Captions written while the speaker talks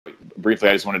briefly,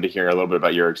 I just wanted to hear a little bit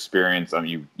about your experience.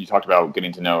 You talked about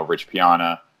getting to know Rich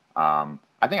Piana. I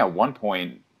think at one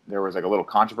point there was like a little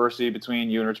controversy between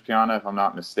you and Rich Piana, if I'm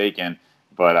not mistaken.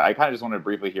 But I kind of just wanted to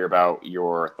briefly hear about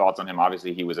your thoughts on him.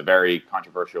 Obviously, he was a very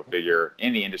controversial figure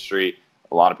in the industry.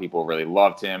 A lot of people really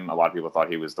loved him. A lot of people thought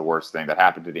he was the worst thing that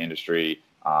happened to the industry.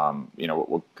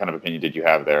 What kind of opinion did you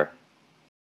have there?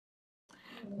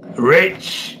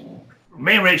 Rich,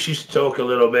 me and Rich used to talk a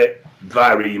little bit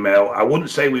via email. I wouldn't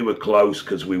say we were close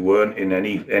because we weren't in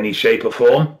any shape or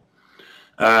form.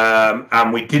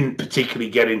 And we didn't particularly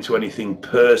get into anything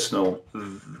personal.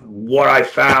 What I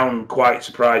found quite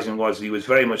surprising was he was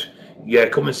very much,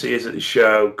 come and see us at the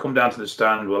show, come down to the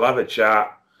stand, we'll have a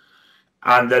chat.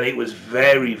 And then it was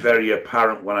very, very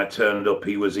apparent when I turned up,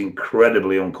 he was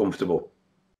incredibly uncomfortable.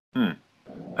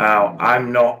 Now,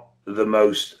 I'm not the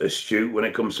most astute when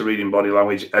it comes to reading body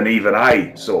language, and even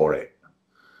I saw it.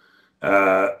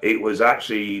 It was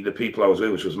actually the people I was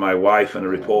with, which was my wife and a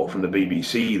report from the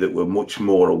BBC, that were much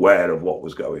more aware of what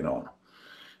was going on.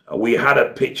 We had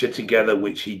a picture together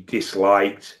which he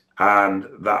disliked, and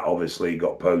that obviously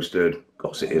got posted. Of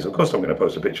course it is. Of course I'm going to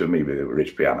post a picture of me with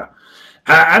Rich Piana.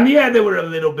 And yeah, there were a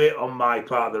little bit on my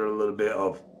part, there were a little bit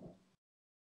of,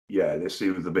 let's see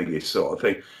who's the biggest sort of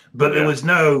thing. But there was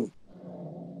no,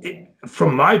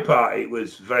 from my part, it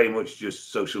was very much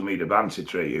just social media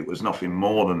banterry. It was nothing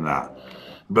more than that.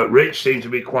 But Rich seemed to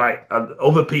be quite,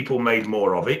 other people made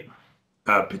more of it,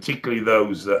 particularly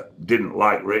those that didn't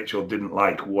like Rich or didn't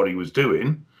like what he was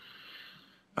doing.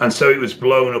 And so it was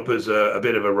blown up as a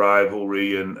bit of a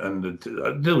rivalry.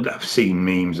 I've seen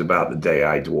memes about the day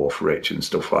I dwarf Rich and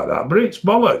stuff like that. But it's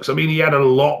bollocks. I mean, he had a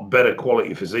lot better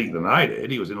quality physique than I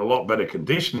did. He was in a lot better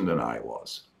condition than I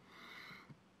was.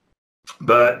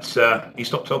 But he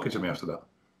stopped talking to me after that.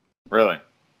 Really?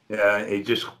 Yeah, he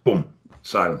just, boom,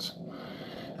 silence.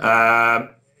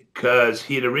 Because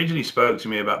he had originally spoke to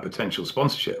me about potential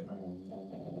sponsorship.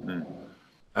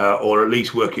 Or at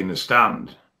least working the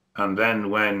stand. And then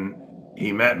when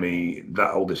he met me,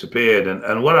 that all disappeared.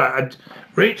 And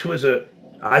Rich was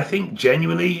I think,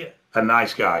 genuinely a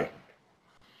nice guy.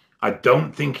 I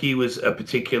don't think he was a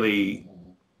particularly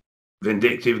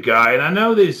vindictive guy. And I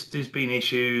know there's been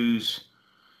issues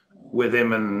with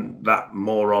him and that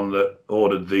moron that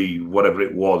ordered the whatever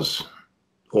it was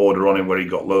order on him where he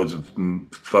got loads of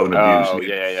phone abuse.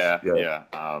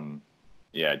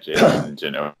 Jason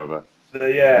Genova.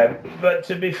 But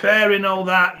to be fair in all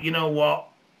that, you know what?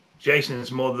 Jason's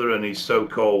mother and his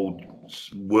so-called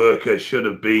worker should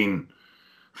have been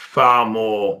far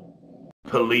more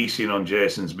policing on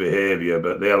Jason's behaviour,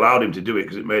 but they allowed him to do it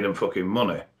because it made him fucking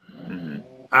money.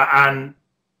 And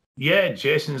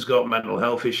Jason's got mental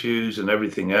health issues and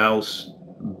everything else,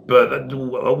 but at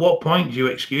what point do you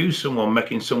excuse someone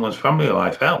making someone's family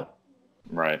life hell?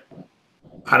 Right.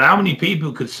 And how many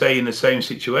people could say in the same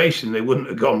situation they wouldn't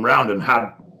have gone round and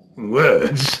had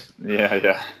words?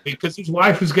 Yeah. Because his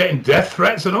wife was getting death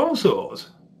threats and all sorts.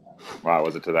 Wow,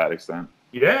 was it to that extent?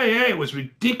 Yeah, it was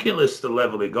ridiculous the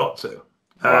level it got to.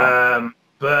 Wow.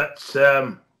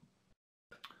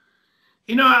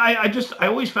 I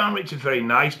always found Rich a very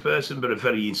nice person, but a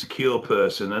very insecure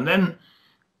person. And then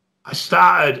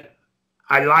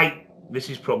this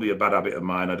is probably a bad habit of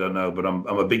mine, I don't know, but I'm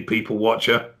a big people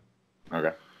watcher.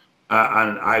 Okay.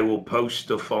 And I will post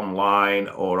stuff online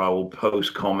or I will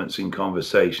post comments in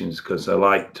conversations because I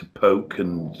like to poke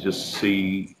and just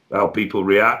see how people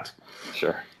react.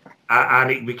 Sure.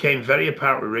 And it became very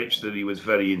apparent with Rich that he was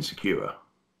very insecure.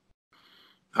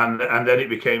 And then it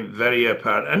became very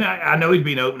apparent. And I know he'd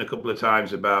been open a couple of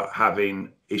times about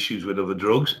having issues with other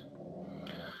drugs.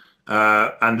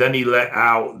 And then he let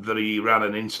out that he ran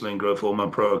an insulin growth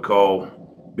hormone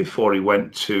protocol before he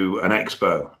went to an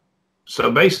expo.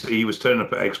 So basically, he was turning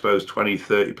up at expos 20,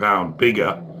 30 pounds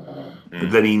bigger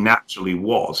than he naturally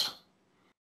was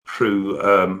through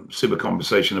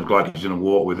supercompensation of glycogen and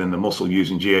water within the muscle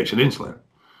using GH and insulin.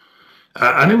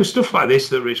 And it was stuff like this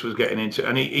that Rich was getting into.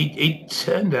 And he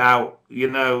turned out, he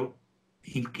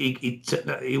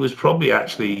was probably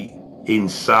actually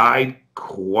inside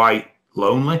quite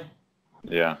lonely.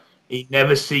 Yeah. He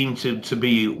never seemed to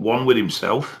be one with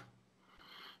himself.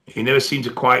 He never seemed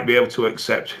to quite be able to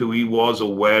accept who he was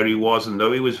or where he was. And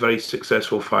though he was very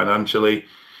successful financially,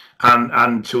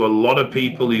 and to a lot of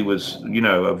people, he was,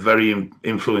 a very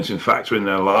influencing factor in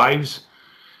their lives.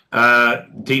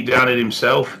 Deep down in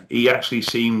himself, he actually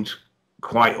seemed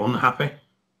quite unhappy.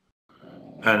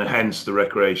 And hence the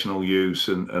recreational use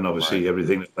and obviously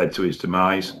everything that led to his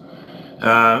demise.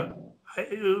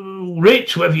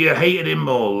 Rich, whether you hated him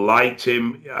or liked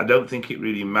him, I don't think it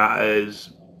really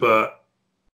matters. But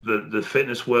the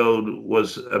fitness world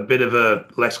was a bit of a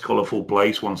less colourful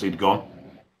place once he'd gone.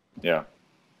 Yeah.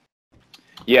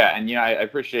 Yeah, and I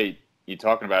appreciate you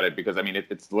talking about it because I mean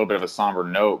it's a little bit of a somber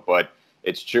note, but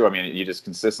it's true. I mean, you just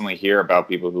consistently hear about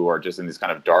people who are just in these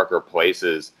kind of darker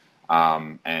places,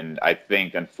 and I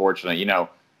think unfortunately,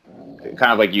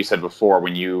 kind of like you said before,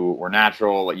 when you were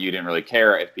natural, you didn't really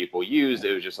care if people used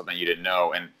it was just something you didn't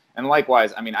know, and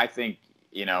likewise, I mean, I think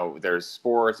there's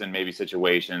sports and maybe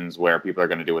situations where people are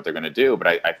going to do what they're going to do, but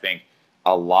I think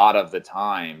a lot of the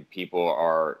time people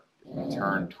are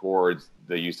turned towards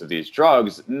the use of these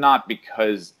drugs not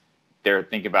because they're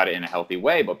thinking about it in a healthy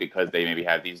way, but because they maybe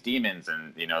have these demons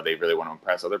and they really want to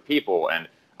impress other people. And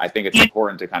I think it's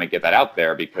important to kind of get that out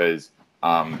there because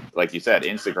like you said,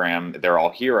 Instagram, they're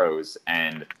all heroes,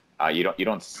 and you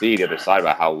don't see the other side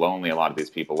about how lonely a lot of these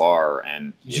people are.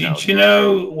 And do you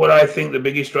know what I think the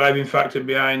biggest driving factor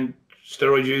behind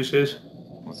steroid use is?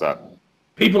 What's that?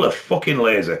 People are fucking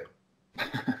lazy.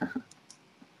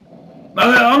 No,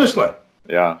 honestly.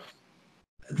 Yeah.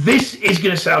 This is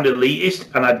going to sound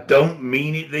elitist, and I don't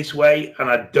mean it this way, and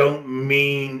I don't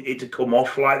mean it to come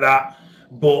off like that.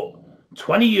 But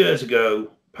 20 years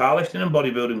ago, powerlifting and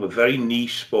bodybuilding were very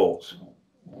niche sports.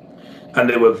 And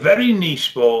they were very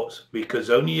niche sports because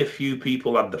only a few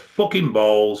people had the fucking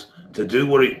balls to do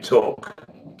what it took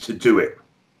to do it.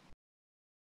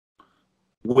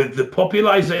 With the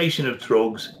popularization of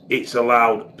drugs, it's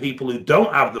allowed people who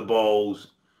don't have the balls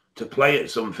to play at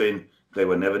something they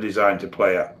were never designed to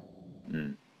play at.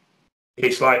 Mm.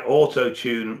 It's like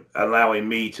auto-tune allowing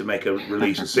me to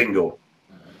release a single.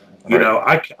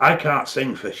 Right. I can't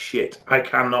sing for shit. I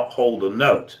cannot hold a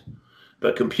note.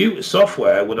 But computer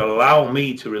software would allow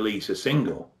me to release a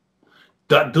single.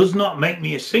 That does not make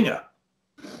me a singer.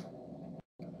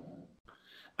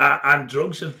 And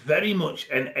drugs have very much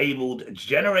enabled a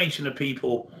generation of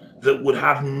people that would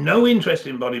have no interest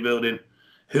in bodybuilding,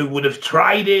 who would have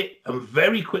tried it and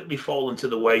very quickly fallen to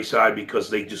the wayside because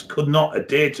they just could not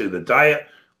adhere to the diet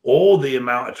or the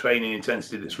amount of training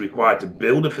intensity that's required to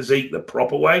build a physique the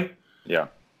proper way. Yeah.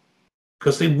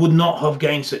 Because they would not have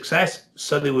gained success.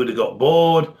 So they would have got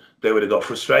bored, they would have got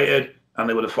frustrated, and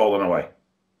they would have fallen away.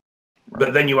 Right.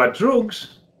 But then you add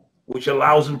drugs, which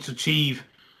allows them to achieve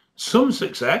some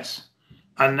success,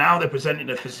 and now they're presenting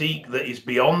a physique that is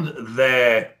beyond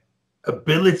their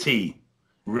ability,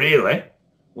 really,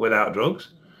 without drugs.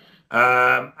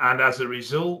 And as a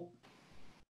result,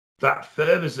 that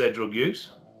furthers their drug use,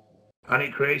 and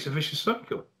it creates a vicious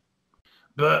cycle.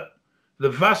 But the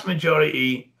vast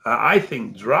majority, I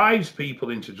think, drives people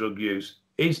into drug use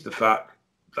is the fact,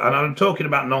 and I'm talking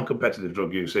about non-competitive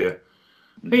drug use here,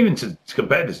 even to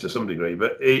competitors to some degree,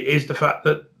 but it is the fact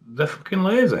that they're fucking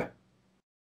lazy.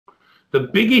 The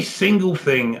biggest single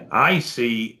thing I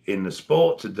see in the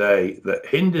sport today that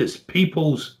hinders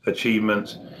people's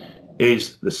achievements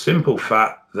is the simple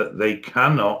fact that they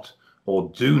cannot or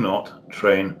do not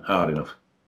train hard enough.